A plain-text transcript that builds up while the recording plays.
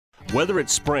Whether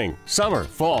it's spring, summer,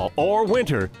 fall, or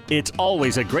winter, it's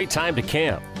always a great time to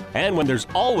camp. And when there's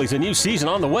always a new season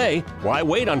on the way, why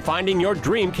wait on finding your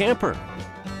dream camper?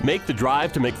 Make the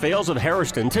drive to McPhail's of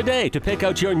Harriston today to pick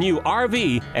out your new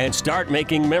RV and start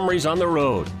making memories on the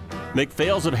road.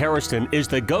 McPhail's of Harriston is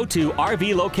the go-to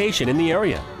RV location in the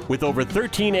area, with over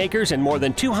 13 acres and more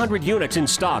than 200 units in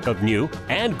stock of new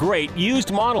and great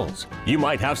used models. You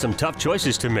might have some tough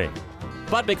choices to make,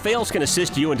 but McPhail's can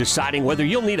assist you in deciding whether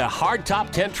you'll need a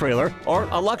hardtop tent trailer or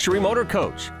a luxury motor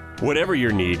coach. Whatever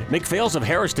your need, McPhail's of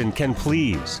Harriston can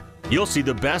please. You'll see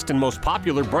the best and most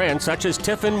popular brands such as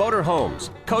Tiffin Motorhomes,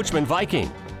 Coachman Viking,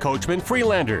 Coachman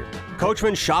Freelander,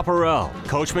 Coachman Chaparral,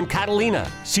 Coachman Catalina,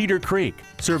 Cedar Creek,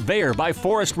 Surveyor by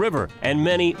Forest River, and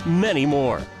many, many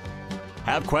more.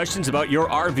 Have questions about your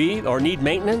RV or need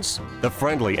maintenance? The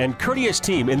friendly and courteous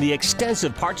team in the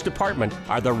extensive parts department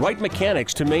are the right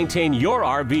mechanics to maintain your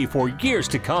RV for years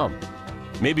to come.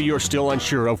 Maybe you're still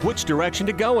unsure of which direction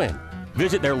to go in.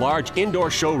 Visit their large indoor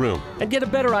showroom and get a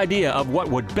better idea of what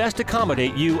would best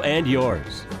accommodate you and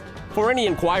yours. For any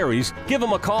inquiries, give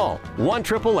them a call,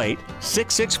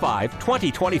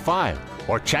 1-888-665-2025,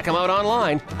 or check them out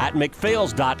online at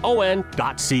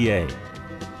mcphails.on.ca.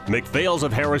 McPhail's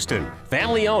of Harriston,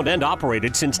 family owned and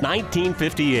operated since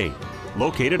 1958.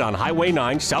 Located on Highway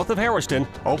 9 south of Harriston,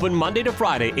 open Monday to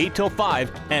Friday 8 till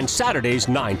 5 and Saturdays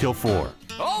 9 till 4.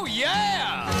 Oh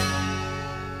yeah!